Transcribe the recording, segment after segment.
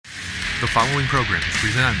The following program is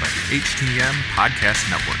presented by the HTM Podcast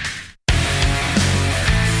Network.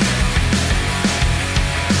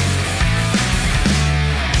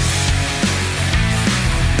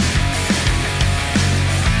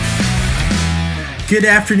 Good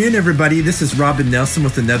afternoon, everybody. This is Robin Nelson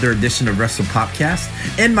with another edition of Wrestle Popcast.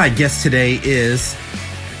 And my guest today is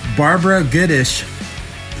Barbara Goodish,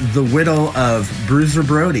 the widow of Bruiser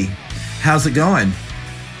Brody. How's it going?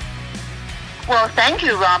 Well, thank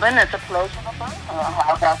you, Robin. It's a pleasure to be here.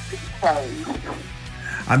 How about you?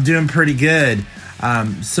 I'm doing pretty good.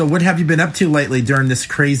 So what have you been up to lately during this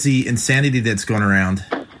crazy insanity that's going around?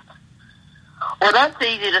 Well, that's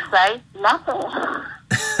easy to say. Nothing.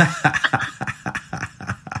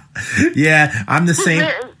 Yeah, I'm the same.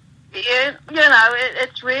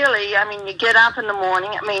 It's really, you get up in the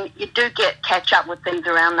morning. You do catch up with things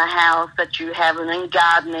around the house that you haven't, and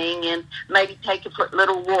gardening, and maybe take a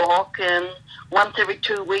little walk, and once every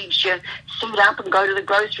 2 weeks you suit up and go to the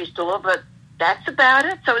grocery store, but that's about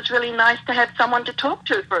it. So it's really nice to have someone to talk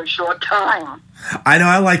to for a short time. I know,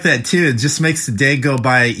 I like that too. It just makes the day go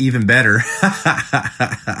by even better.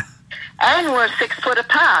 And we're 6 foot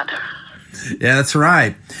apart. Yeah, that's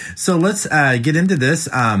right. So let's get into this.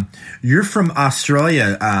 You're from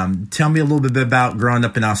Australia. Tell me a little bit about growing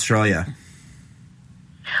up in Australia.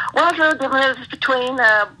 Well, it's a little different between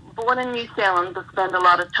born in New Zealand but spent a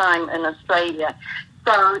lot of time in Australia.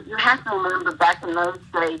 So you have to remember back in those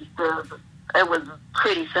days, it was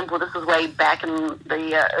pretty simple. This was way back in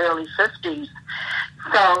the early 50s.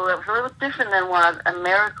 So it was a little different than what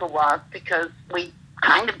America was, because we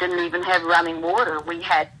kind of didn't even have running water. We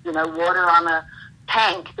had, water on a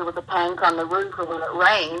tank. There was a tank on the roof, and when it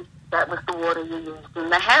rained, that was the water you used in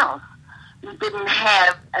the house. We didn't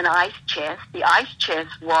have an ice chest. The ice chest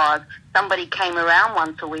was somebody came around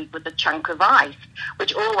once a week with a chunk of ice,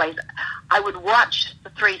 which always, I would watch the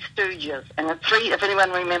Three Stooges, and if anyone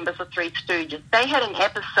remembers the Three Stooges, they had an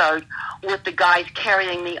episode with the guys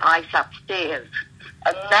carrying the ice upstairs.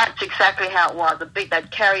 And that's exactly how it was. They'd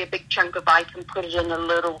carry a big chunk of ice and put it in a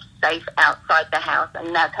little safe outside the house,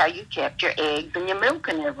 and that's how you kept your eggs and your milk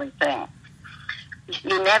and everything.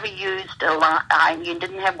 You never used a lot. You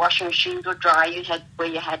didn't have washing machines or dryer. You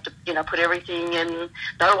had to, put everything in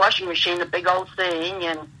the washing machine, the big old thing,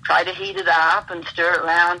 and try to heat it up and stir it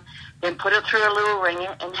around, then put it through a little ring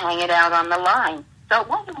and hang it out on the line. So it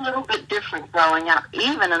was a little bit different growing up,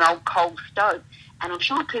 even an old coal stove. And I'm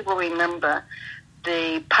sure people remember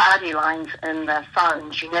the party lines in the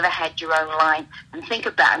phones. You never had your own line. And think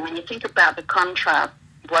about it. When you think about the contrast,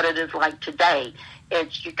 what it is like today,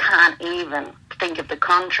 you can't even think of the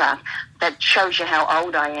contrast. That shows you how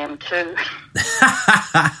old I am, too.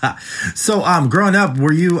 So, growing up,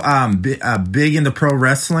 were you big into pro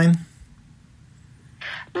wrestling?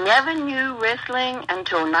 Never knew wrestling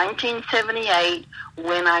until 1978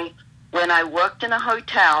 when I worked in a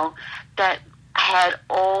hotel that had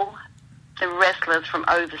all the wrestlers from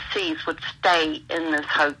overseas would stay in this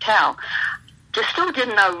hotel. Just still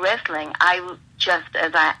didn't know wrestling. I just,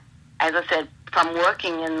 as I said, from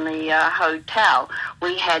working in the hotel,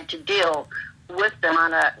 we had to deal with them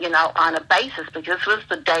on a basis, because this was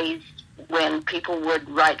the days when people would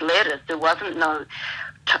write letters. There wasn't no,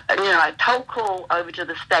 a toll call over to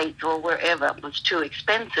the States or wherever was too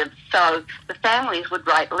expensive. So the families would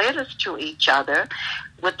write letters to each other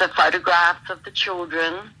with the photographs of the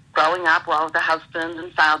children growing up while the husband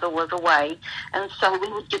and father was away, and so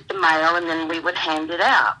we would get the mail and then we would hand it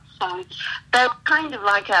out. So they were kind of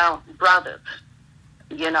like our brothers,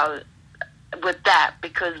 with that,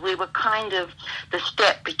 because we were kind of the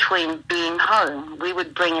step between being home. We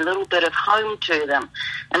would bring a little bit of home to them,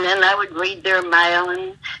 and then they would read their mail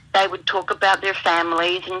and they would talk about their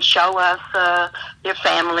families and show us their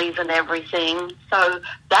families and everything. So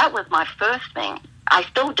that was my first thing. I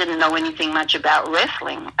still didn't know anything much about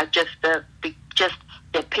wrestling. Just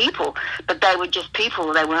the people, but they were just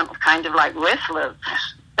people. They weren't kind of like wrestlers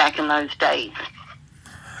back in those days.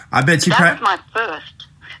 I bet you. That was my first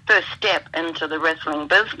step into the wrestling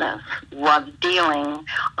business, was dealing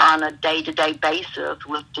on a day-to-day basis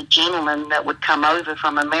with the gentlemen that would come over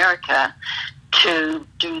from America to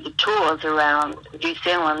do the tours around New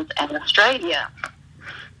Zealand and Australia.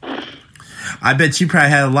 I bet you probably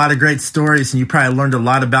had a lot of great stories, and you probably learned a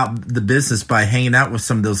lot about the business by hanging out with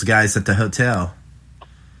some of those guys at the hotel.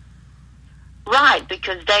 Right,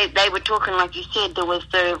 because they were talking, like you said, there was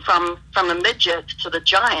from the midgets to the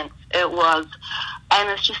giants. It was, and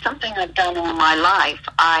it's just something I've done all my life.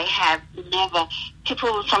 I have never,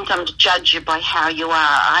 people sometimes judge you by how you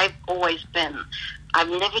are. I've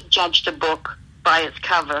never judged a book by its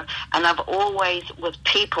cover, and I've always, with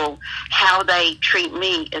people, how they treat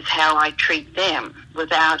me is how I treat them,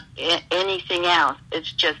 without anything else.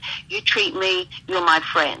 It's just, you treat me, you're my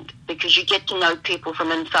friend, because you get to know people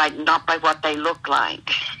from inside, not by what they look like.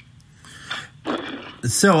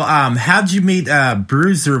 So, how'd you meet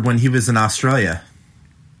Bruiser when he was in Australia?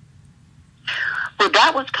 Well,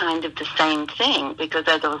 that was kind of the same thing, because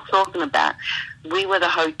as I was talking about, we were the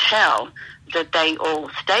hotel that they all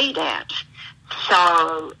stayed at.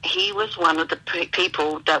 So he was one of the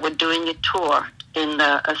people that were doing a tour in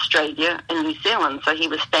Australia and New Zealand. So he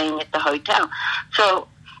was staying at the hotel. So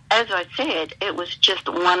as I said, it was just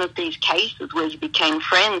one of these cases where you became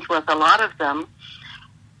friends with a lot of them.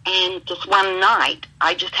 And just one night,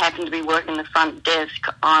 I just happened to be working the front desk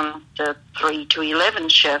on the 3 to 11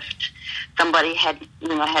 shift. Somebody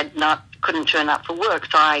couldn't turn up for work,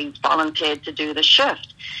 so I volunteered to do the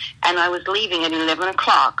shift. And I was leaving at 11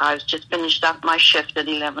 o'clock. I was just finished up my shift at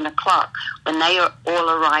 11 o'clock when they all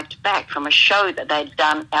arrived back from a show that they'd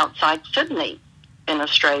done outside Sydney in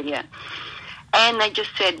Australia. And they just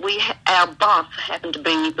said, our boss happened to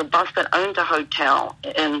be the boss that owned a hotel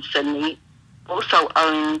in Sydney, also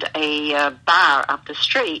owned a bar up the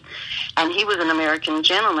street, and he was an American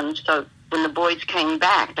gentleman. So when the boys came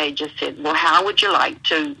back, they just said, well, how would you like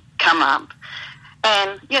to come up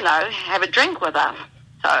and, have a drink with us?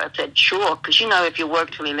 So I said, sure, because, if you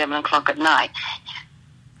work till 11 o'clock at night,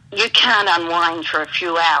 you can't unwind for a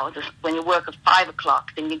few hours. When you work at 5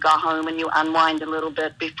 o'clock, then you go home and you unwind a little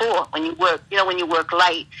bit before. When you work, when you work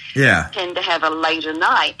late, yeah, you tend to have a later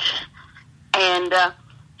night. And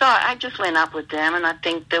so I just went up with them, and I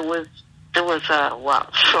think there was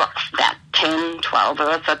about 10, 12 of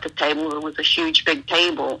us at the table. It was a huge, big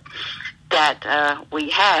table that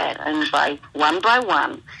we had, and by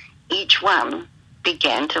one, each one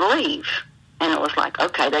began to leave. And it was like,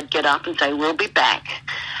 okay, they'd get up and say, we'll be back.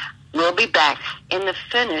 We'll be back. In the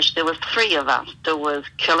finish, there was 3 of us. There was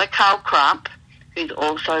Killer Carl Krupp, who's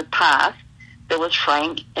also passed. There was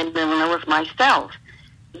Frank, and then there was myself.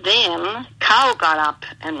 Then Carl got up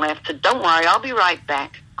and left, said, don't worry, I'll be right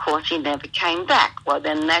back. Of course, he never came back. Well,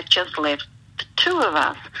 then that just left the 2 of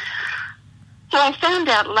us. So I found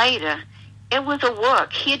out later it was a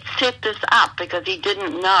work. He'd set this up because he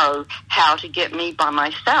didn't know how to get me by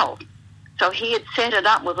myself. So he had set it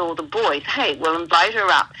up with all the boys. Hey, we'll invite her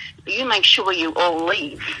up. But you make sure you all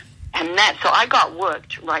leave. And so I got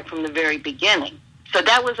worked right from the very beginning. So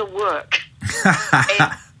that was a work.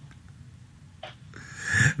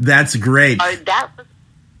 That's great. So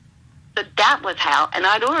that was how, and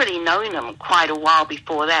I'd already known him quite a while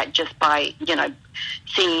before that, just by,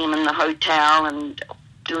 seeing him in the hotel and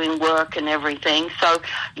doing work and everything. So,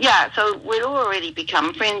 so we'd already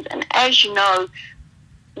become friends. And as you know,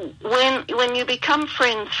 when you become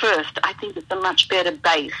friends first, I think it's a much better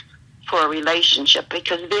base for a relationship,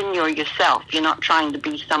 because then you're yourself. You're not trying to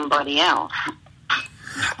be somebody else.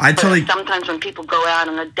 Sometimes when people go out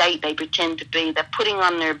on a date, they pretend to be, they're putting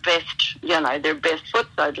on their best, their best foot,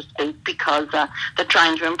 so to speak, because they're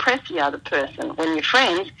trying to impress the other person. When you're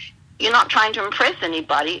friends, you're not trying to impress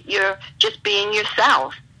anybody. You're just being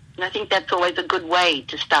yourself. And I think that's always a good way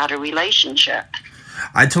to start a relationship.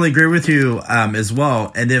 I totally agree with you as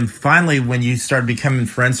well. And then finally, when you started becoming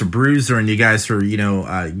friends with Bruiser and you guys were,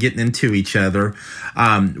 getting into each other,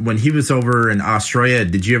 when he was over in Australia,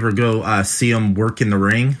 did you ever go see him work in the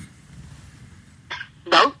ring?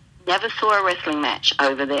 No, never saw a wrestling match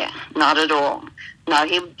over there. Not at all. No,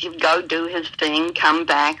 he'd go do his thing, come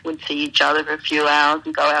back, would see each other for a few hours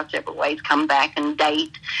and go our separate ways, come back and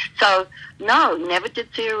date. So, no, never did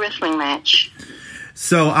see a wrestling match.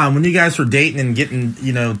 So when you guys were dating and getting,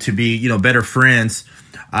 to be, better friends,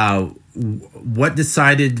 what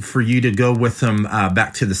decided for you to go with him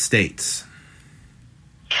back to the States?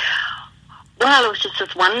 Well, it was just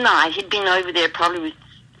this one night. He'd been over there probably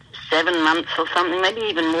 7 months or something, maybe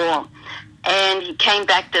even more. And he came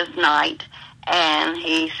back this night and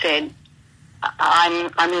he said,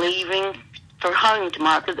 I'm leaving for home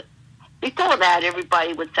tomorrow. Because before that,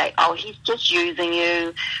 everybody would say, oh, he's just using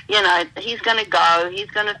you. He's going to go.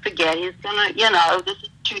 He's going to forget. He's going to, this is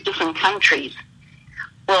 2 different countries.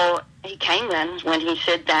 Well, he came in when he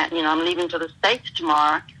said that, I'm leaving for the States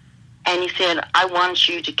tomorrow. And he said, I want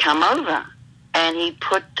you to come over. And he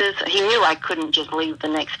knew I couldn't just leave the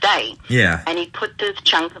next day. Yeah. And he put this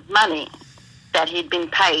chunk of money that he'd been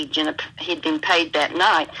paid, he'd been paid that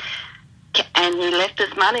night. And he left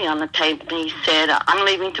his money on the table and he said, I'm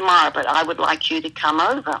leaving tomorrow, but I would like you to come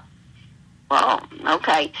over. Well,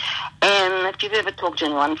 okay. And if you've ever talked to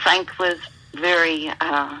anyone, Frank was very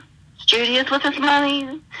studious with his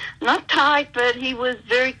money, not tight, but he was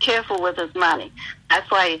very careful with his money.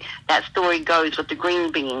 That's why that story goes with the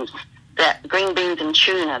green beans and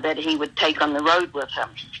tuna that he would take on the road with him,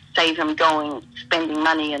 save him spending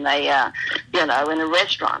money in a in a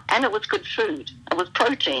restaurant. And it was good food. It was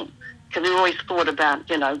protein, because we always thought about,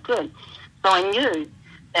 good. So I knew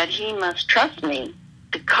that he must trust me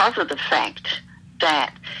because of the fact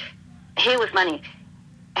that here was money.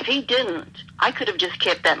 If he didn't, I could have just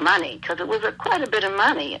kept that money, because it was quite a bit of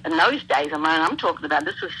money in those days. I mean, I'm talking about,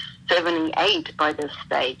 this was 78 by this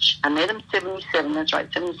stage. I met him 77, that's right,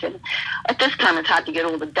 77. At this time, it's hard to get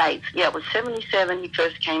all the dates. Yeah, it was 77 he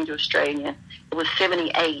first came to Australia. It was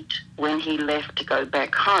 78 when he left to go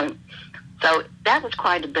back home. So that was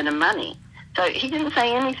quite a bit of money. So he didn't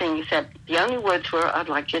say anything except the only words were, I'd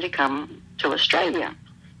like you to come to Australia.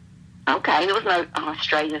 Okay, there was no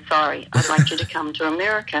Australia, sorry. I'd like you to come to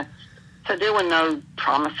America. So there were no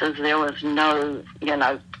promises. There was no,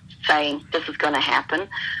 saying this is going to happen.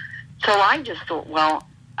 So I just thought, well,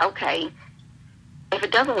 okay, if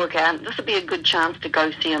it doesn't work out, this would be a good chance to go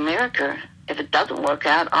see America. If it doesn't work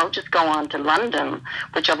out, I'll just go on to London,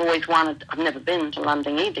 which I've always wanted. I've never been to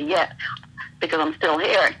London either yet, because I'm still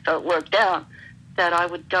here. So it worked out that I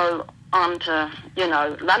would go on to,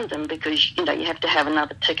 London, because, you have to have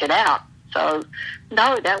another ticket out. So,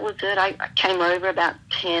 no, that was it. I came over about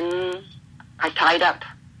 10. I tied up,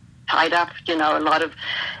 a lot of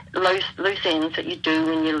loose ends that you do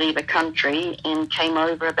when you leave a country, and came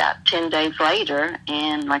over about 10 days later.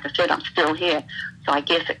 And like I said, I'm still here. So I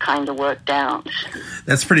guess it kind of worked out.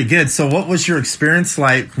 That's pretty good. So what was your experience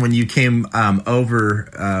like when you came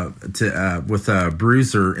over with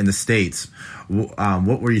Bruiser in the States?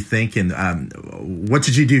 What were you thinking? What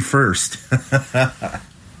did you do first?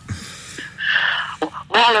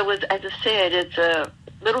 Well, it was, as I said, it's a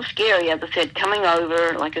little scary, as I said, coming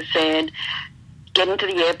over, like I said, getting to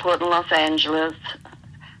the airport in Los Angeles.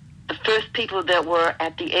 The first people that were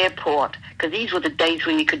at the airport, because these were the days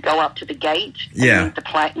when you could go up to the gate and meet the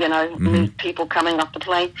plane, meet people coming off the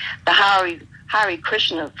plane. The Hare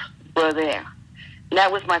Krishnas were there. And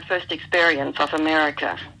that was my first experience of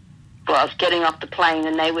America. Well, I was getting off the plane,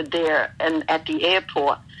 and they were there and at the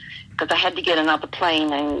airport, because I had to get another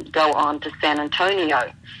plane and go on to San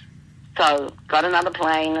Antonio. So got another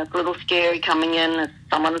plane. It's a little scary coming in, if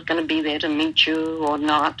someone was going to be there to meet you or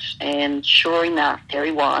not. And sure enough, there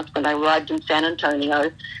he was. When I arrived in San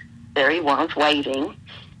Antonio, there he was waiting.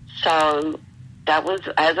 So that was,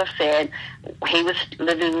 as I said, he was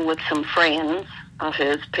living with some friends of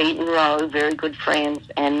his, Pete and Ro, very good friends,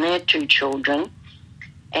 and their 2 children.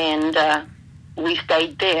 And we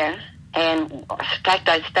stayed there. And in fact,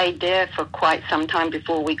 I stayed there for quite some time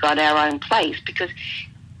before we got our own place, because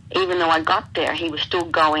even though I got there, he was still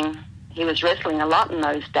going. He was wrestling a lot in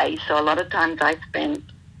those days, so a lot of times I spent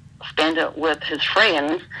it with his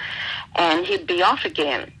friends, and he'd be off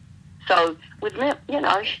again. So with me,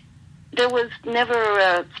 there was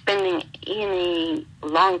never spending any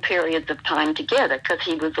long periods of time together, because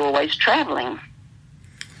he was always traveling.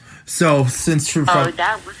 So since you're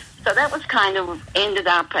that was kind of ended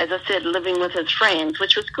up, as I said, living with his friends,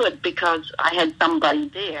 which was good, because I had somebody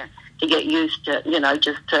there to get used to,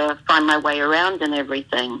 just to find my way around and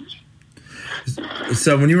everything.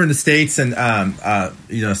 So when you were in the States and,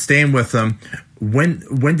 staying with him,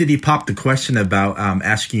 when did he pop the question about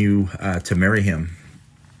asking you to marry him?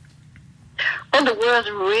 Well, there was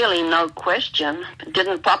really no question.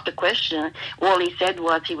 Didn't pop the question. All he said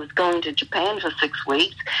was he was going to Japan for 6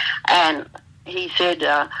 weeks, and he said,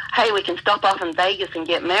 hey, we can stop off in Vegas and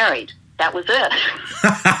get married. That was it.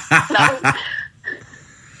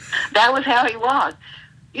 That was how he was.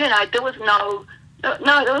 There was no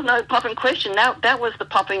popping question. That was the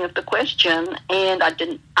popping of the question, and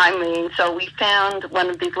so we found one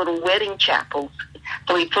of these little wedding chapels.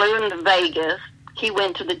 So we flew into Vegas. He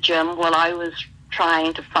went to the gym while I was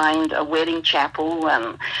trying to find a wedding chapel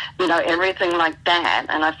and, everything like that.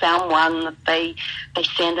 And I found one that they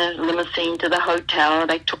sent a limousine to the hotel.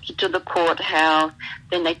 They took you to the courthouse.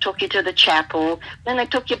 Then they took you to the chapel. Then they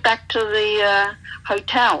took you back to the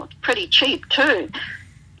hotel. Pretty cheap, too.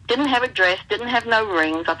 Didn't have a dress, didn't have no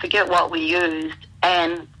rings. I forget what we used.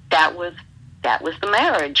 And that was the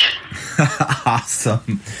marriage.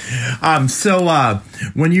 Awesome. So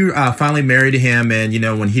when you finally married him, and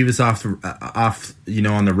when he was off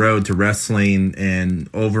on the road to wrestling and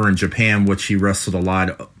over in Japan, which he wrestled a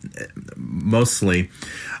lot, mostly.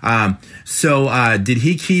 So did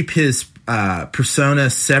he keep his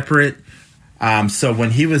persona separate? So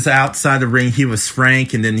when he was outside the ring, he was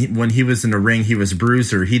Frank, and then when he was in the ring, he was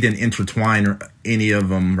Bruiser. He didn't intertwine any of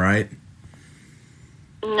them, right?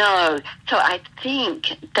 No. So I think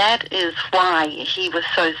that is why he was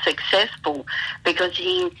so successful, because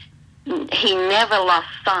he never lost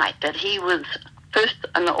sight that he was, first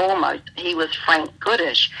and foremost, he was Frank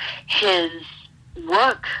Goodish. His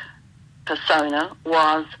work persona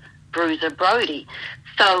was Bruiser Brody.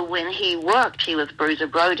 So when he worked, he was Bruiser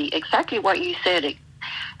Brody, exactly what you said.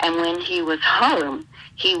 And when he was home,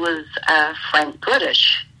 he was Frank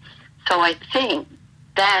Goodish. So I think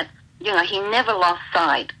that, he never lost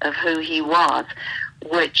sight of who he was,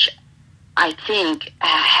 which I think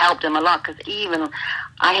helped him a lot, because even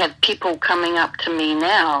I have people coming up to me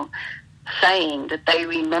now saying that they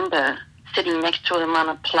remember sitting next to him on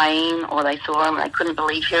a plane, or they saw him and they couldn't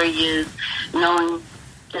believe, here he is, knowing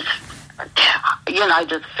this,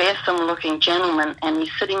 this fearsome-looking gentleman, and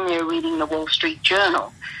he's sitting there reading the Wall Street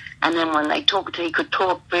Journal. And then when they talked, he could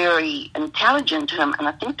talk very intelligent to him, and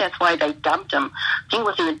I think that's why they dubbed him. I think he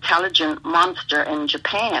was an intelligent monster in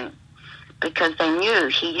Japan, because they knew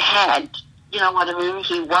he had, he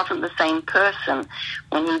wasn't the same person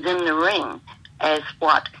when he's in the ring as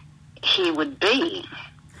what he would be.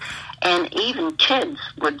 And even kids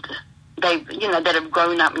that have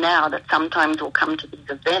grown up now, that sometimes will come to these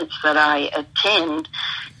events that I attend,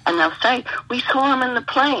 and they'll say, we saw him in the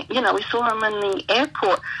plane, we saw him in the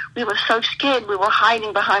airport. We were so scared, we were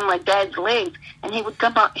hiding behind my dad's legs, and he would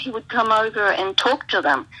come over and talk to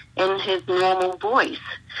them in his normal voice.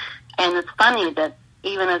 And it's funny that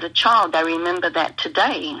even as a child, I remember that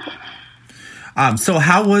today. So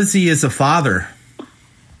how was he as a father?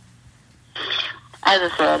 As I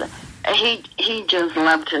said, he just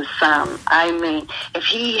loved his son. I mean, if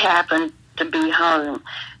he happened to be home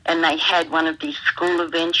and they had one of these school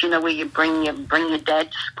events, where you bring your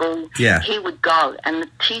dad to school, he would go. And the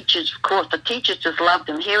teachers just loved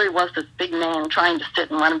him. Here he was, this big man trying to sit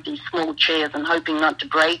in one of these small chairs and hoping not to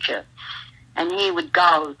break it. And he would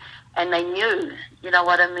go, and they knew,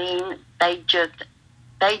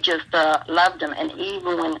 They just loved him. And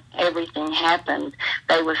even when everything happened,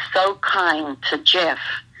 they were so kind to Jeff.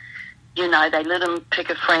 They let him pick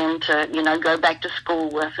a friend to, go back to school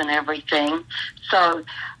with and everything. So,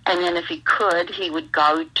 and then if he could, he would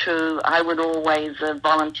go to, I would always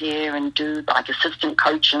volunteer and do like assistant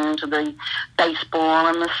coaching to the baseball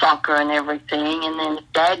and the soccer and everything. And then if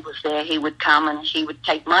Dad was there, he would come and he would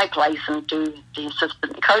take my place and do the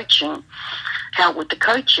assistant coaching, help with the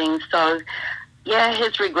coaching. So, yeah,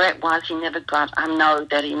 his regret was he never got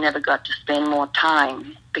to spend more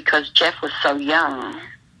time, because Jeff was so young.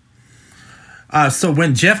 So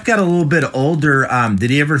when Jeff got a little bit older, did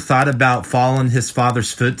he ever thought about following his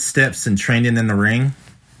father's footsteps and training in the ring?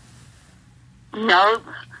 No,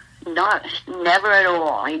 never at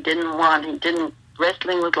all.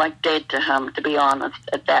 Wrestling was like dead to him, to be honest,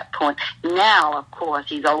 at that point. Now, of course,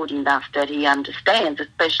 he's old enough that he understands,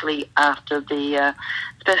 especially after the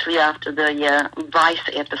Vice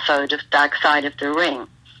episode of Dark Side of the Ring.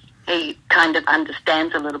 He kind of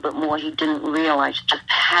understands a little bit more. He didn't realize just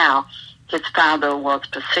how his father was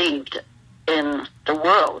perceived in the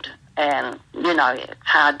world. And, it's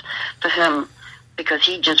hard for him, because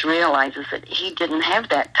he just realizes that he didn't have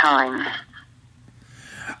that time.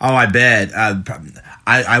 Oh, I bet.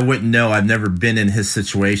 I wouldn't know. I've never been in his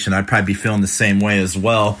situation. I'd probably be feeling the same way as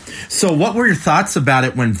well. So what were your thoughts about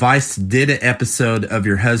it when Vice did an episode of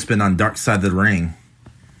your husband on Dark Side of the Ring?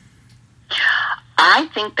 I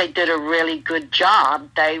think they did a really good job.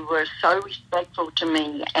 They were so respectful to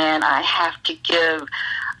me, and I have to give,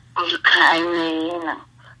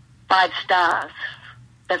 5 stars.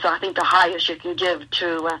 That's, I think, the highest you can give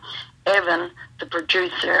to Evan, the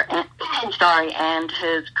producer, and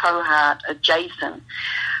his cohort, Jason.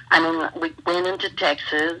 We went into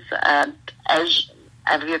Texas.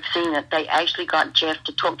 As you've seen it, they actually got Jeff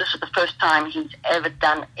to talk. This is the first time he's ever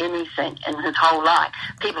done anything in his whole life.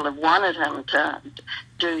 People have wanted him to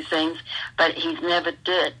do things, but he's never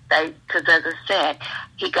did. Because, as I said,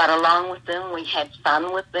 he got along with them. We had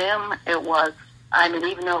fun with them. It was,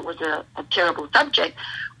 even though it was a terrible subject,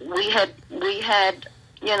 we had.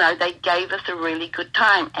 They gave us a really good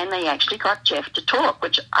time, and they actually got Jeff to talk,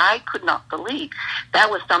 which I could not believe.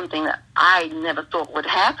 That was something that I never thought would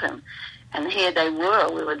happen. And here they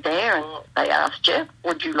were. We were there, and they asked Jeff,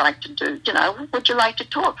 would you like to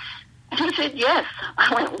talk? And he said, yes.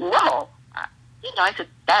 I went, whoa. I said,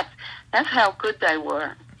 that's how good they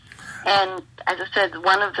were. And as I said,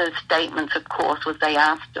 one of the statements, of course, was they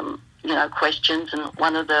asked him, questions, and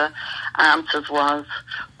one of the answers was,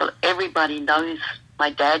 well, everybody knows my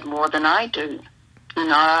dad more than I do.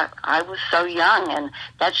 I was so young, and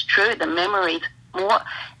that's true. The memories,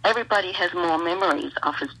 everybody has more memories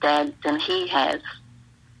of his dad than he has.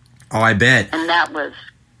 Oh, I bet. And that was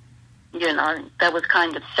that was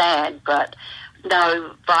kind of sad. But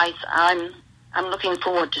no, Vice, I'm looking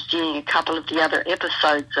forward to seeing a couple of the other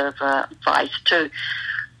episodes of Vice too.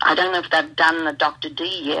 I don't know if they've done the Dr.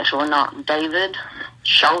 D yet or not. David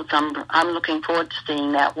Schultz, I'm looking forward to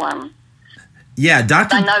seeing that one. Yeah,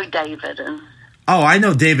 I know David. Oh, I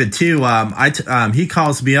know David too. He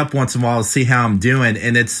calls me up once in a while to see how I'm doing,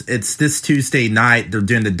 and it's this Tuesday night. They're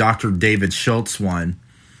doing the Dr. David Schultz one.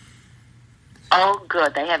 Oh,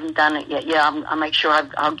 good. They haven't done it yet. Yeah, I'll make sure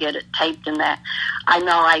I'll get it taped in that. I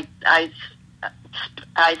know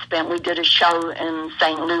we did a show in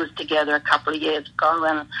St. Louis together a couple of years ago,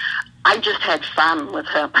 and I just had fun with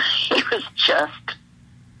him. He was just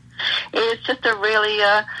a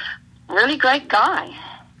really great guy.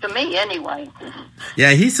 For me, anyway.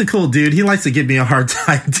 Yeah, he's a cool dude. He likes to give me a hard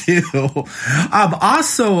time, too.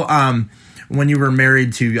 Also, when you were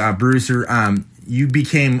married to Bruiser, you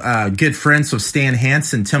became good friends with Stan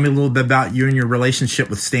Hansen. Tell me a little bit about you and your relationship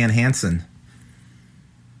with Stan Hansen.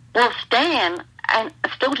 Well, Stan, and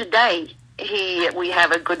still today, we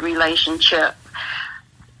have a good relationship.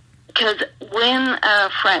 Because when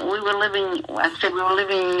Frank, we were living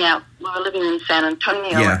in San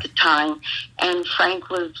Antonio at the time, and Frank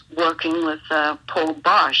was working with Paul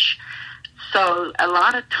Bosch. So a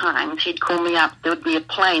lot of times he'd call me up. There would be a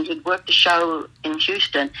plane. He'd work the show in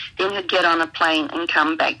Houston, then he'd get on a plane and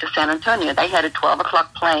come back to San Antonio. They had a 12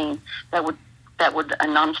 o'clock plane that would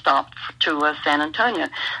nonstop to San Antonio.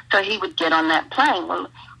 So he would get on that plane. Well,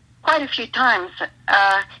 quite a few times,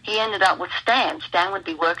 he ended up with Stan. Stan would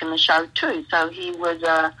be working the show too. So he would,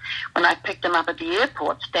 when I picked him up at the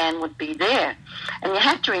airport, Stan would be there. And you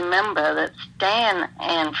have to remember that Stan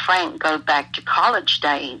and Frank go back to college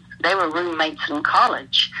days. They were roommates in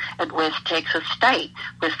college at West Texas State,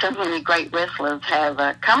 where so many great wrestlers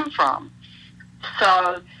have come from.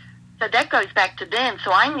 So that goes back to them.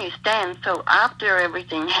 So I knew Stan. So after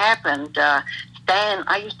everything happened, Stan,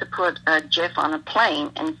 I used to put Jeff on a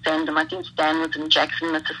plane and send him. I think Stan was in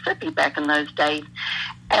Jackson, Mississippi back in those days.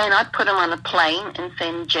 And I'd put him on a plane and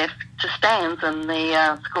send Jeff to Stan's in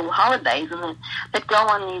the school holidays. And they'd go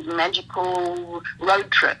on these magical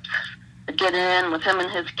road trips. They'd get in with him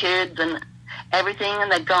and his kids and everything,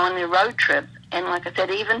 and they'd go on their road trips. And like I said,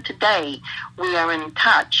 even today, we are in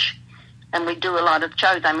touch. And we do a lot of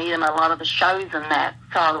shows. I meet him at a lot of the shows and that.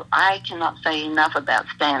 So I cannot say enough about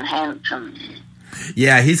Stan Hansen.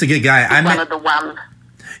 Yeah, he's a good guy. He's one of the ones.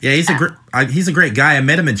 Yeah, he's a great guy. I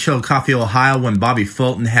met him in Chillicothe, Ohio, when Bobby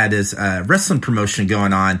Fulton had his wrestling promotion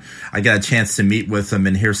going on. I got a chance to meet with him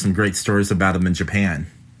and hear some great stories about him in Japan.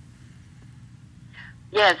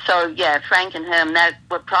 Yeah, so Frank and him, that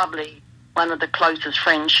were probably one of the closest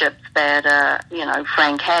friendships that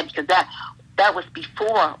Frank had, because that was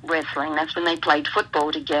before wrestling. That's when they played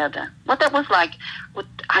football together. What that was like with,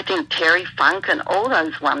 I think, Terry Funk and all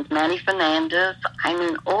those ones, Manny Fernandez. I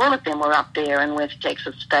mean, all of them were up there in West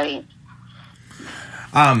Texas State.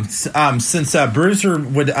 Since Bruiser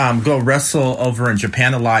would go wrestle over in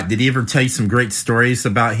Japan a lot, did he ever tell you some great stories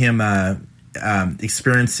about him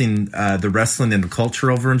experiencing the wrestling and the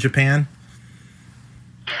culture over in Japan?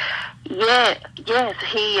 Yes,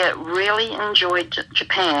 he really enjoyed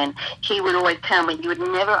Japan. He would always tell me you would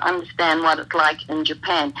never understand what it's like in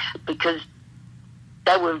Japan, because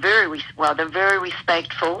they were they're very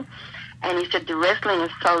respectful. And he said the wrestling is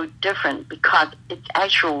so different because it's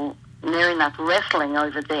actual near enough wrestling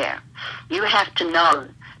over there. You have to know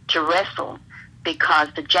to wrestle, because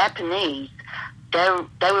the Japanese, they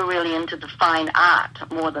were really into the fine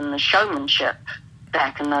art more than the showmanship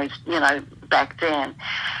back then.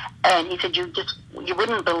 And he said you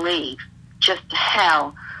wouldn't believe just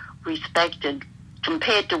how respected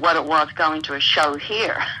compared to what it was going to a show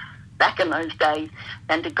here back in those days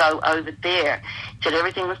than to go over there. He said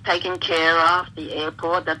everything was taken care of. The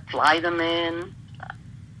airport, they'd fly them in.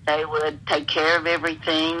 They would take care of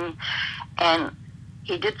everything. And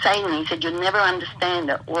he did say to me, he said, you'll never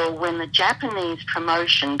understand it. Well, when the Japanese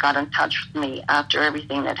promotion got in touch with me after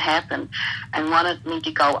everything that happened and wanted me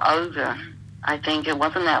to go over, I think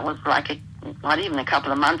not even a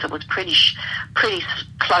couple of months, it was pretty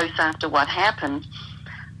close after what happened.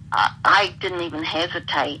 I didn't even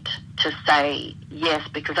hesitate to say yes,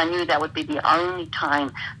 because I knew that would be the only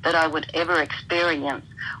time that I would ever experience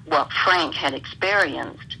what Frank had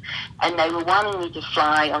experienced. And they were wanting me to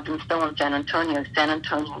fly. I was still in San Antonio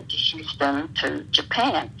to Houston to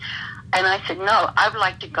Japan. And I said, no, I would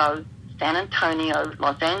like to go San Antonio,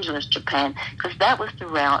 Los Angeles, Japan, because that was the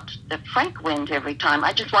route that Frank went every time.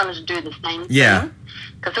 I just wanted to do the same thing,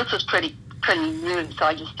 because this was pretty new. So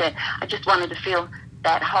I just wanted to feel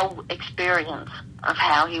that whole experience of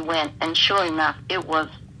how he went. And sure enough, it was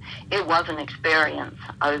it was an experience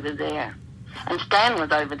over there. And Stan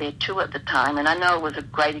was over there too at the time, and I know it was a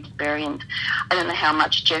great experience. I don't know how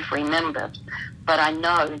much Jeff remembered, but I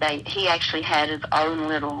know he actually had his own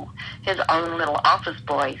little office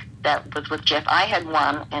boy that was with Jeff. I had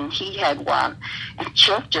one, and he had one, and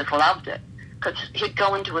Jeff just loved it. Because he'd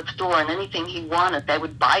go into a store and anything he wanted, they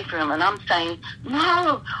would buy for him. And I'm saying,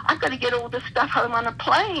 no, I've got to get all this stuff home on a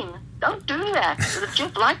plane. Don't do that. But if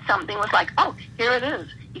Jeff liked something, it was like, oh, here it is.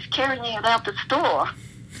 He's carrying it out the store.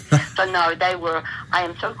 So, no, I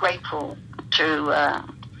am so grateful to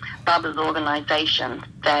Barbara's organization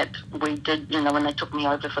that we did, when they took me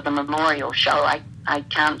over for the memorial show. I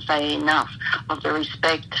can't say enough of the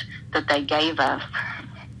respect that they gave us.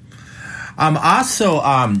 Also,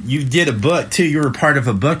 you did a book, too. You were part of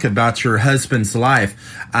a book about your husband's life.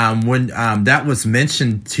 When that was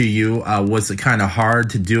mentioned to you, was it kind of hard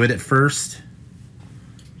to do it at first?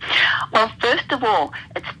 Well, first of all,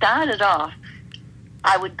 it started off,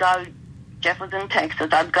 I would go, Jeff was in Texas,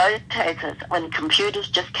 I'd go to Texas when computers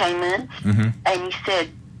just came in, and he said,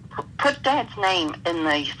 put Dad's name in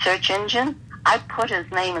the search engine. I put his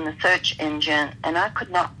name in the search engine, and I could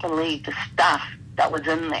not believe the stuff that was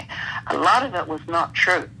in there. A lot of it was not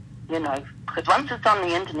true, because once it's on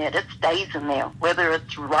the internet, it stays in there, whether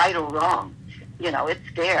it's right or wrong.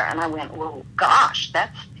 It's there. And I went, well, gosh,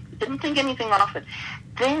 didn't think anything of it.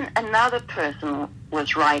 Then another person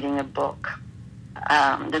was writing a book.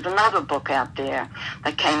 There's another book out there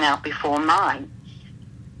that came out before mine.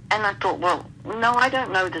 And I thought, well, no, I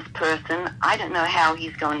don't know this person. I don't know how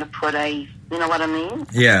he's going to put a, spin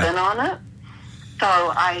on it.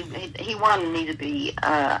 So he wanted me to be,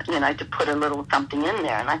 to put a little something in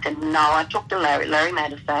there. And I said, no. I talked to Larry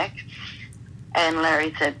Matisak, and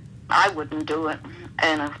Larry said, I wouldn't do it.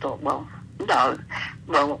 And I thought, well, no.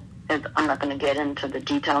 Well, I'm not going to get into the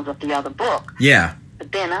details of the other book. Yeah.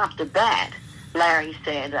 But then after that, Larry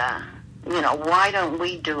said, why don't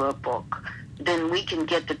we do a book? Then we can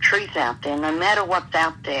get the truth out there. No matter what's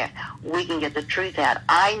out there, we can get the truth out.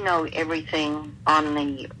 I know everything on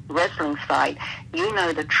the wrestling side. You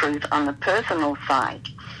know the truth on the personal side.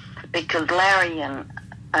 Because Larry and,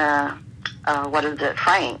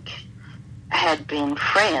 Frank had been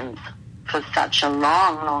friends for such a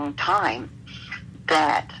long, long time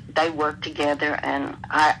that they worked together. And,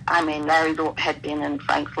 Larry had been in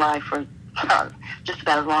Frank's life for just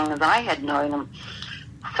about as long as I had known him.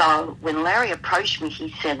 So when Larry approached me,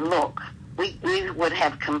 he said, look, we would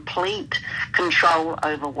have complete control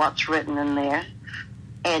over what's written in there.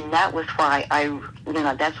 And that was why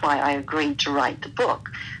that's why I agreed to write the book.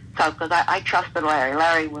 So, because I trusted Larry.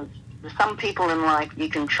 Larry was, some people in life you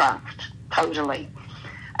can trust, totally.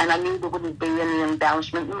 And I knew there wouldn't be any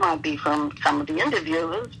embellishment. It might be from some of the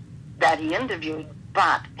interviewers that he interviewed,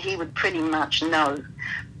 but he would pretty much know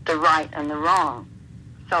the right and the wrong.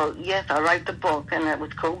 So, yes, I wrote the book, and it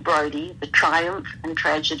was called Brody, The Triumph and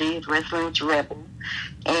Tragedy of Wrestling's Rebel.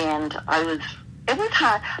 And it was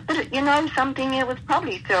hard, but something, it was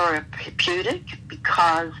probably therapeutic,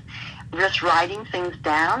 because just writing things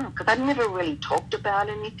down, because I'd never really talked about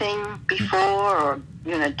anything before or,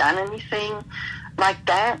 done anything like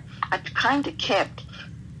that. I kind of kept,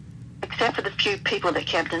 except for the few people that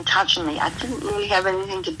kept in touch with me, I didn't really have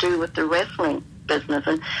anything to do with the wrestling business,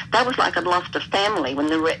 and that was like I'd lost a family when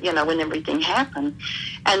when everything happened.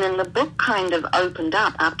 And then the book kind of opened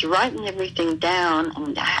up after writing everything down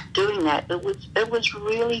and doing that. It was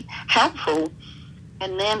really helpful.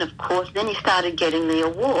 And then, of course, he started getting the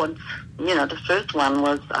awards. The first one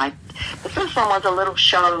was a little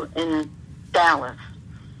show in Dallas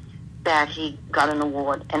that he got an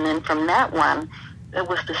award, and then from that one, it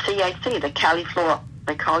was the CAC, the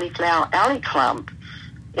Cauliflower Alley Club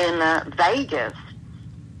in Vegas.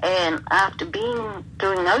 And after doing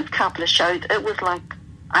those couple of shows, it was like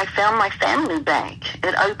I found my family back.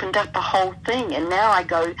 It opened up the whole thing, and now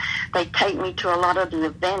they take me to a lot of the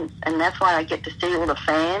events, and that's why I get to see all the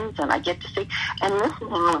fans, and I get to see, and this is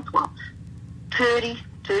now it's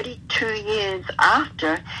 32 years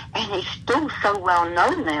after, and he's still so well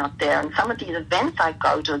known out there. And some of these events I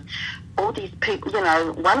go to, all these people,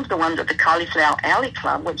 one of the ones at the Cauliflower Alley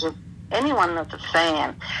Club, which is anyone that's a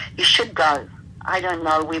fan, you should go. I don't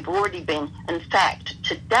know, we've already been. In fact,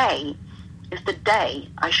 today is the day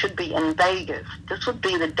I should be in Vegas. This would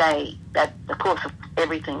be the day that, of course,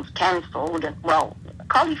 everything's cancelled. Well,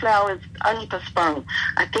 Cauliflower is only postponed.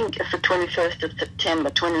 I think it's the 21st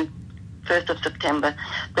of September,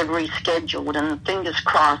 they've rescheduled, and fingers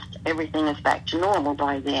crossed everything is back to normal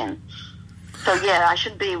by then. So, yeah, I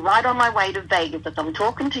should be right on my way to Vegas as I'm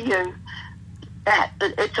talking to you.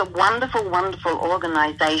 It's a wonderful, wonderful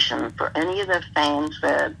organization for any of the fans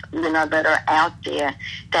that that are out there.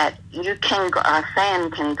 That you can go, a fan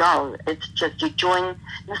can go. It's just you join.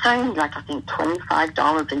 It's only like I think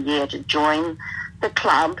 $25 a year to join the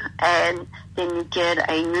club, and then you get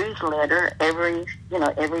a newsletter every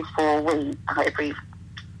 4 weeks, every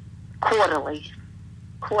quarterly.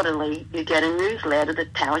 Quarterly, you get a newsletter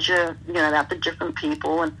that tells you about the different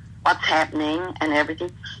people and what's happening and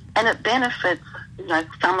everything, and it benefits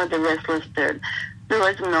some of the wrestlers. There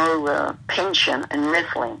is no pension in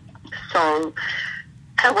wrestling, so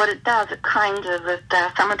what it does, it kind of, if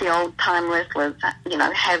some of the old time wrestlers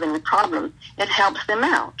have any problems, it helps them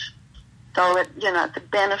out. So it's a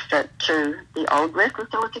benefit to the old wrestlers.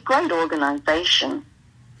 So it's a great organization.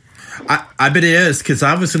 I bet it is, because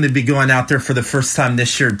I was going to be going out there for the first time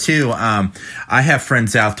this year too. I have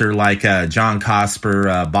friends out there like John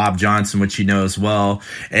Cosper, Bob Johnson, which you know as well,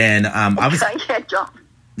 and I was John.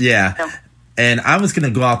 Yeah. And I was going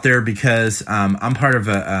to go out there because I'm part of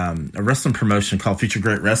a wrestling promotion called Future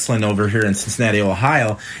Great Wrestling over here in Cincinnati,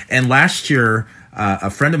 Ohio. And last year, a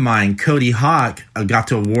friend of mine, Cody Hawk, got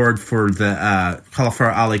the award for the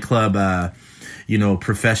Cauliflower Alley Club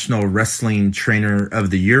Professional Wrestling Trainer of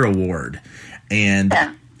the Year award. And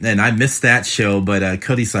I missed that show, but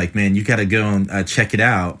Cody's like, man, you got to go and check it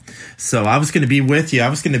out. So I was going to be with you. I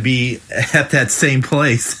was going to be at that same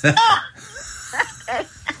place.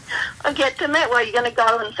 I'll get to that. Well, you're going to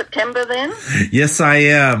go in September then? Yes, I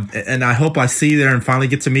am. And I hope I see you there and finally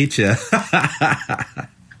get to meet you.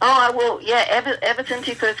 Oh, I will. Yeah, ever since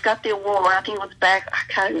he first got the award, I think it was back, I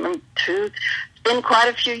can't remember, it's been quite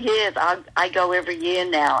a few years. I go every year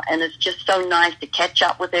now, and it's just so nice to catch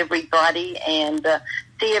up with everybody and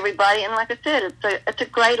see everybody. And like I said, it's a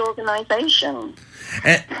great organization.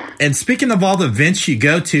 And speaking of all the events you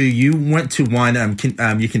go to, you went to one.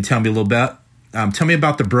 You can tell me a little bit. Tell me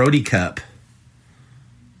about the Brody Cup.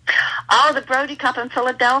 Oh, the Brody Cup in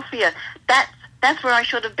Philadelphia. That's where I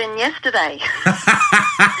should have been yesterday. They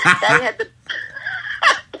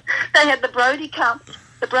had the Brody Cup.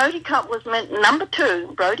 The Brody Cup was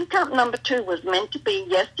Brody Cup number 2 was meant to be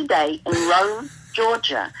yesterday in Rome,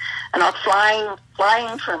 Georgia. And I was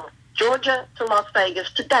flying from Georgia to Las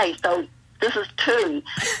Vegas today. So this is two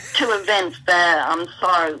events that I'm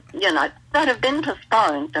sorry, that have been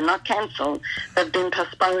postponed. They're not canceled. They've been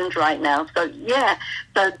postponed right now. So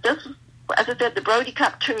so this, as I said, the Brody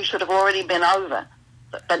Cup 2 should have already been over.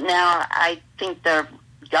 But now I think they're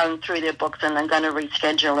going through their books and they're going to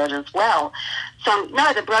reschedule it as well. So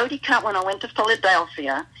no, the Brody Cup, when I went to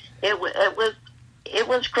Philadelphia, it was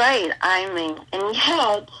great.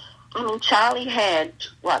 Charlie had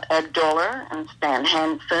Ed Doller and Stan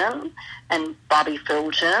Hansen and Bobby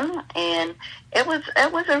Fulton, and it was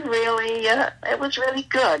really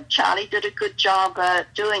good. Charlie did a good job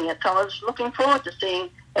doing it, so I was looking forward to seeing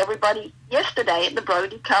everybody yesterday at the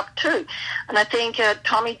Brody Cup too. And I think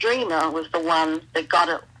Tommy Dreamer was the one that got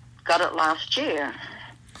it last year.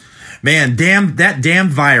 Man, that damn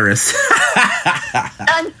virus.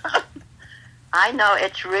 I know,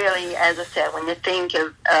 it's really, as I said, when you think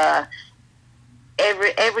of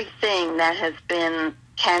everything that has been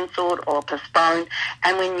canceled or postponed,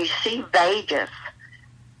 and when you see Vegas,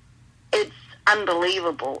 it's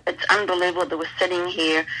unbelievable. It's unbelievable that we're sitting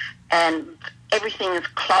here and everything is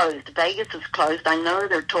closed. Vegas is closed. I know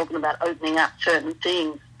they're talking about opening up certain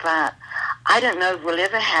things, but I don't know if we'll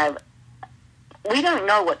ever have... We don't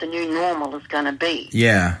know what the new normal is going to be.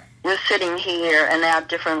 Yeah. We're sitting here in our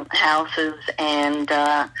different houses, and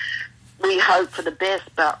we hope for the best,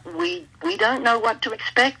 but we don't know what to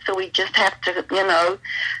expect, so we just have to,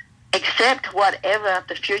 accept whatever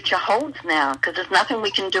the future holds now, because there's nothing we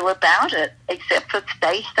can do about it except for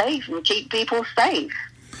stay safe and keep people safe.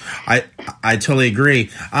 I totally agree.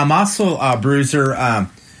 Also, Bruiser,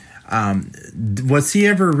 was he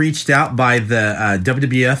ever reached out by the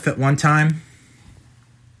WWF at one time?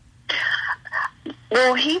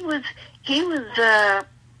 Well, he was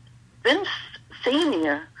Vince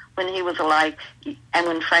Senior when he was alive, and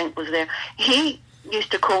when Frank was there. He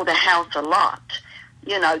used to call the house a lot.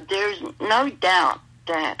 There's no doubt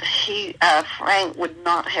that Frank would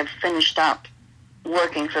not have finished up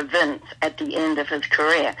working for Vince at the end of his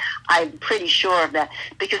career. I'm pretty sure of that,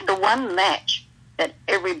 because the one match that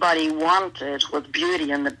everybody wanted was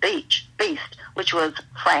Beauty and the Beast, which was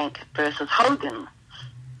Frank versus Hogan.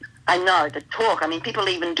 I know, the talk. I mean, people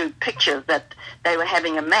even do pictures that they were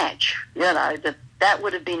having a match. That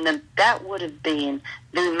would have been the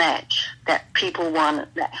match that people wanted.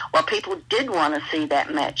 Well, people did want to see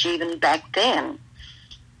that match even back then.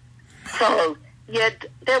 So, yeah,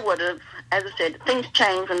 there would have. as I said, things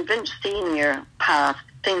changed when Vince Sr. passed.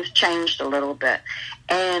 Things changed a little bit,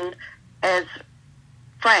 and as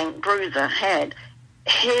Frank Bruiser had,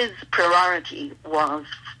 his priority was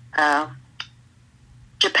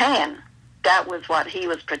Japan. That was what he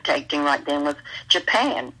was protecting right then, was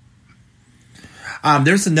Japan.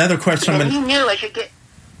 There's another question. And he knew as you get.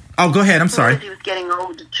 Oh, go ahead. I'm sorry. As he was getting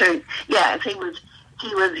older too. Yeah, as he was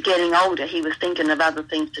getting older, he was thinking of other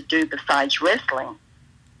things to do besides wrestling.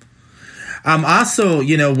 Also,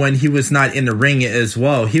 when he was not in the ring as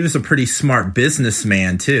well, he was a pretty smart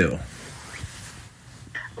businessman too.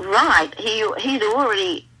 Right. He had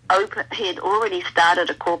already started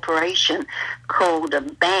a corporation called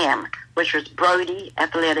BAM, which was Brody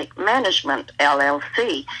Athletic Management,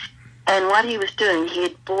 LLC. And what he was doing, he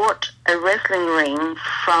had bought a wrestling ring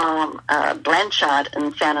from Blanchard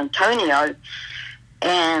in San Antonio.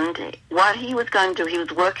 And what he was going to do, he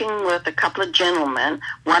was working with a couple of gentlemen.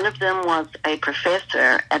 One of them was a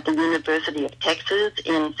professor at the University of Texas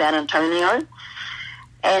in San Antonio.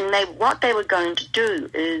 And what they were going to do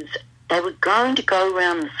is they were going to go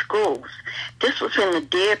around the schools. This was when the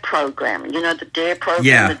DARE program, the DARE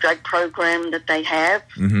program, the drug program that they have,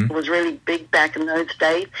 It was really big back in those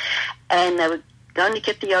days. And they were going to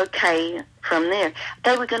get the okay from there.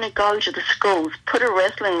 They were going to go to the schools, put a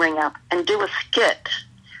wrestling ring up, and do a skit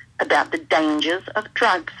about the dangers of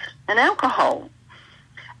drugs and alcohol.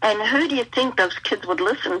 And who do you think those kids would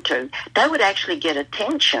listen to? They would actually get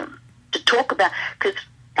attention to talk about, because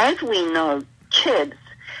as we know, kids,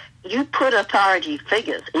 you put authority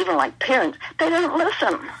figures, even like parents, they don't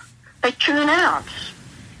listen. They tune out.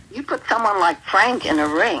 You put someone like Frank in a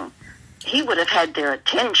ring, he would have had their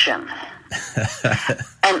attention.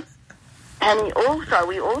 and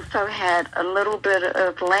we also had a little bit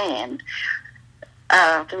of land.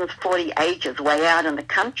 I think it was 40 acres way out in the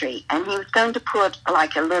country, and he was going to put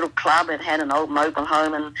like a little club. It had an old mobile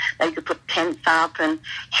home, and they could put tents up and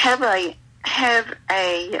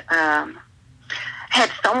have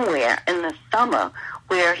somewhere in the summer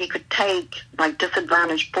where he could take like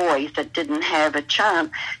disadvantaged boys that didn't have a chance,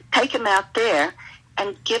 take them out there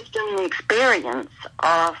and give them the experience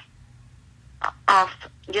of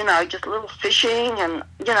just a little fishing and,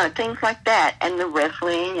 things like that, and the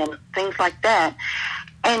wrestling and things like that,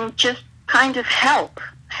 and just kind of help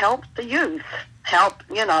the youth, help,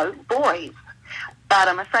 boys. But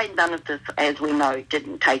I'm afraid none of this, as we know,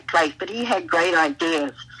 didn't take place. But he had great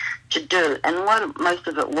ideas to do, and what most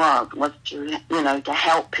of it was to, to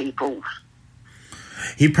help people.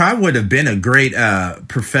 He probably would have been a great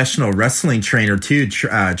professional wrestling trainer too,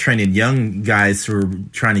 training young guys who are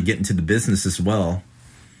trying to get into the business as well.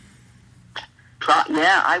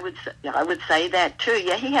 Yeah, I would say that too.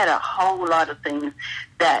 Yeah, he had a whole lot of things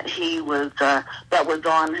that that was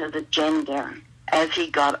on his agenda as he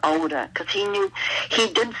got older, because he knew he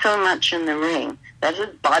did so much in the ring that his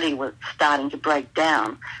body was starting to break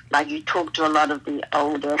down. Like you talk to a lot of the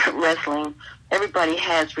older wrestling, everybody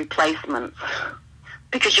has replacements.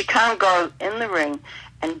 Because you can't go in the ring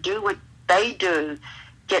and do what they do,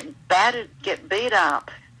 get battered, get beat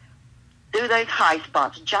up, do those high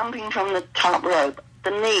spots, jumping from the top rope,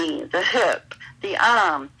 the knee, the hip, the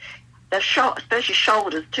arm, especially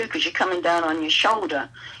shoulders too, because you're coming down on your shoulder.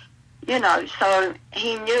 So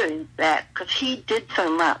he knew that, because he did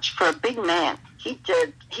so much for a big man. He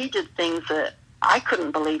did things that I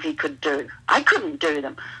couldn't believe he could do. I couldn't do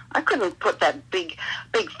them. I couldn't put that big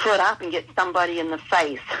foot up and get somebody in the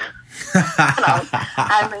face.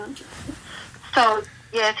 So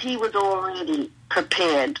yes, he was already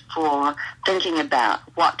prepared for thinking about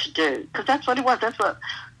what to do, because that's what it was. That's what,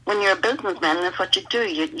 when you're a businessman, that's what you do.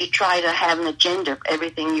 You try to have an agenda of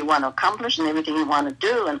everything you want to accomplish and everything you want to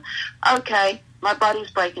do. And okay, my body's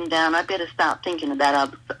breaking down. I better start thinking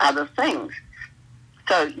about other things.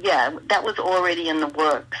 So yeah, that was already in the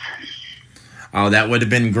works. Oh, that would have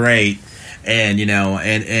been great. And,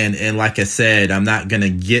 and like I said, I'm not going to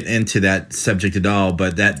get into that subject at all,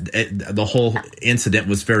 but the whole incident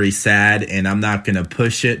was very sad, and I'm not going to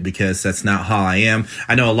push it because that's not how I am.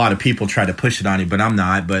 I know a lot of people try to push it on you, but I'm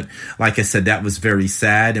not. But like I said, that was very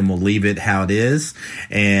sad, and we'll leave it how it is.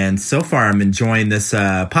 And so far, I'm enjoying this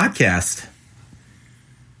podcast.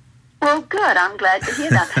 Well, good. I'm glad to hear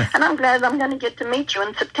that. And I'm glad I'm going to get to meet you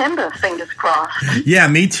in September, fingers crossed. Yeah,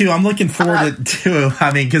 me too. I'm looking forward to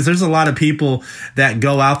because there's a lot of people that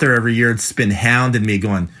go out there every year. It's been hounding me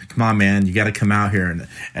going, come on, man, you got to come out here.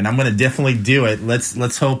 And I'm going to definitely do it.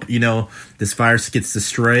 Let's hope, this virus gets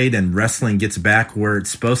destroyed and wrestling gets back where it's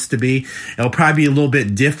supposed to be. It'll probably be a little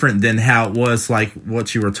bit different than how it was, like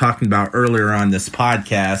what you were talking about earlier on this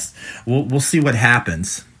podcast. We'll see what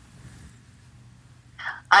happens.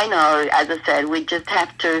 I know, as I said, we just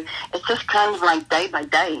have to, it's just kind of like day by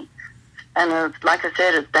day. And it's, like I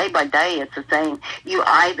said, it's day by day. It's the same. You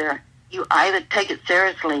either take it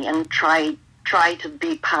seriously and try to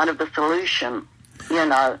be part of the solution. You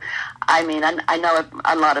know, I mean, I know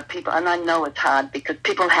a lot of people, and I know it's hard because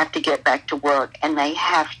people have to get back to work and they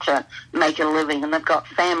have to make a living, and they've got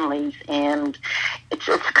families, and it's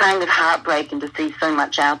kind of heartbreaking to see so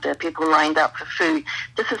much out there. People lined up for food.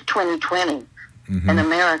 This is 2020 in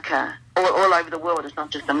America, all over the world. It's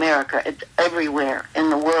not just America; it's everywhere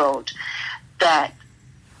in the world. That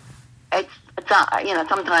it's you know,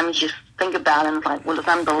 sometimes you think about it and it's like, well, it's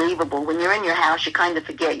unbelievable. When you're in your house, you kind of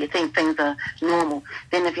forget. You think things are normal.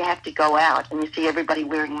 Then if you have to go out and you see everybody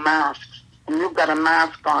wearing masks and you've got a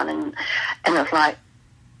mask on, and it's like,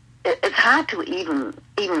 it's hard to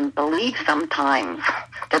even believe sometimes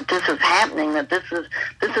that this is happening, that this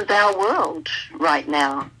is our world right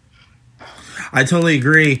now. I totally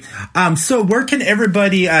agree. So where can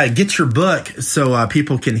everybody get your book so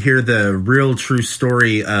people can hear the real, true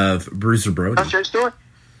story of Bruiser Brody? True story?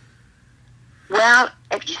 Well,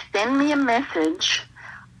 if you send me a message,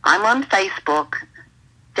 I'm on Facebook,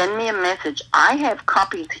 send me a message. I have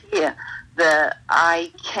copies here that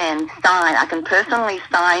I can sign. I can personally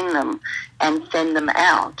sign them and send them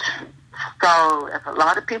out. So if a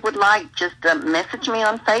lot of people would like, just message me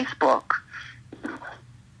on Facebook.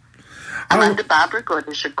 I'm under Barbara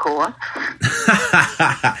Goodish, of course.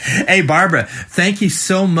 Hey, Barbara, thank you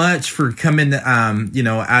so much for coming,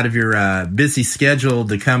 out of your busy schedule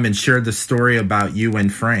to come and share the story about you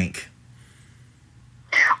and Frank.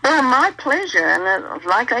 Well, my pleasure. And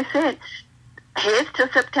like I said, here's to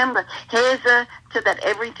September. Here's to that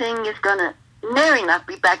everything is going to near enough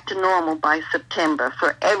be back to normal by September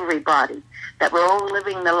for everybody. That we're all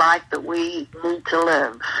living the life that we need to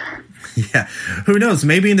live. Yeah. Who knows?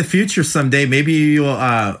 Maybe in the future someday, maybe you'll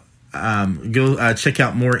go check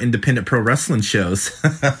out more independent pro wrestling shows.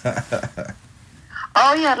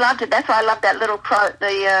 Oh, yeah, I'd love to. That's why I love that little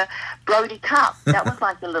Brody Cup. That was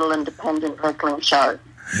like a little independent wrestling show.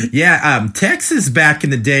 Yeah, Texas back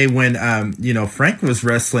in the day when, Frank was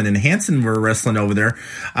wrestling and Hanson were wrestling over there,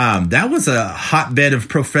 that was a hotbed of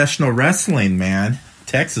professional wrestling, man.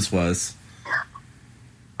 Texas was.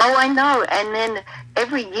 Oh, I know. And then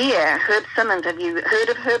every year, Herb Simmons, have you heard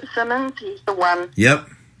of Herb Simmons? He's the one. Yep.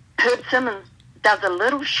 Herb Simmons does a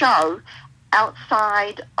little show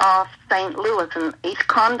outside of St. Louis in East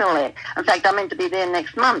Condolet. In fact, I'm meant to be there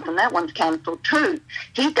next month, and that one's canceled too.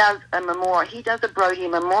 He does a memorial. He does a Brody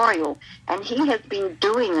memorial, and he has been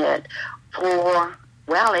doing it for,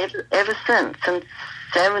 well, ever since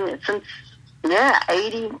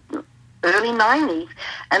 80, early 90s,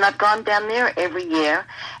 and I've gone down there every year,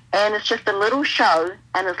 and it's just a little show,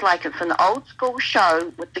 and it's an old school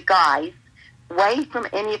show with the guys, away from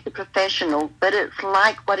any of the professionals, but it's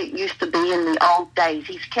like what it used to be in the old days.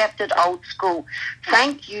 He's kept it old school.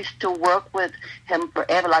 Frank used to work with him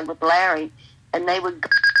forever, like with Larry, and they would go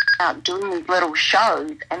out doing these little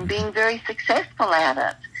shows and being very successful at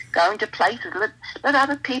it, going to places, let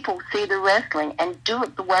other people see the wrestling and do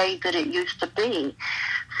it the way that it used to be.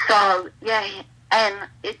 So, yeah, and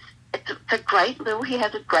it's a great little, he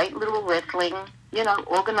has a great little wrestling,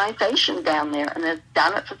 organization down there, and has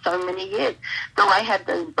done it for so many years. So I had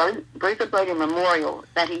the Bruiser Brody Memorial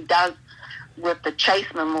that he does with the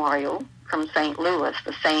Chase Memorial from St. Louis,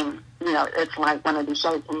 the same, it's like one of these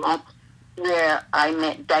shows, and that's where I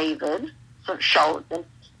met David Schultz, and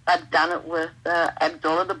I've done it with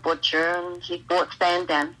Abdullah the Butcher, and he brought Stan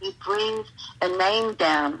down. He brings a name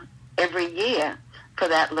down every year for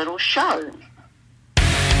that little show.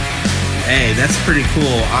 Hey, that's pretty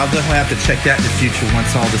cool. I'll definitely have to check that in the future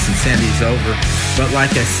once all this insanity's over. But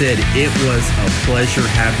like I said, it was a pleasure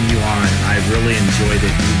having you on. I really enjoyed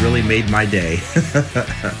it. You really made my day.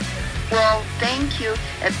 Well, thank you.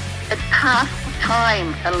 It's past the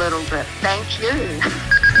time a little bit. Thank you.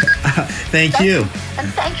 Thank you. And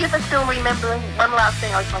thank you for still remembering. One last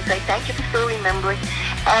thing I just want to say. Thank you for still remembering.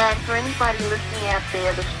 And for anybody listening out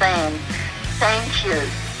there, the fans, thank you.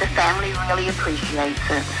 The family really appreciates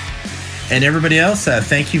it. And everybody else,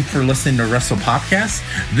 thank you for listening to Wrestle Popcast.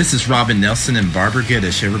 This is Robin Nelson and Barbara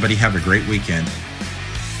Goodish. Everybody have a great weekend.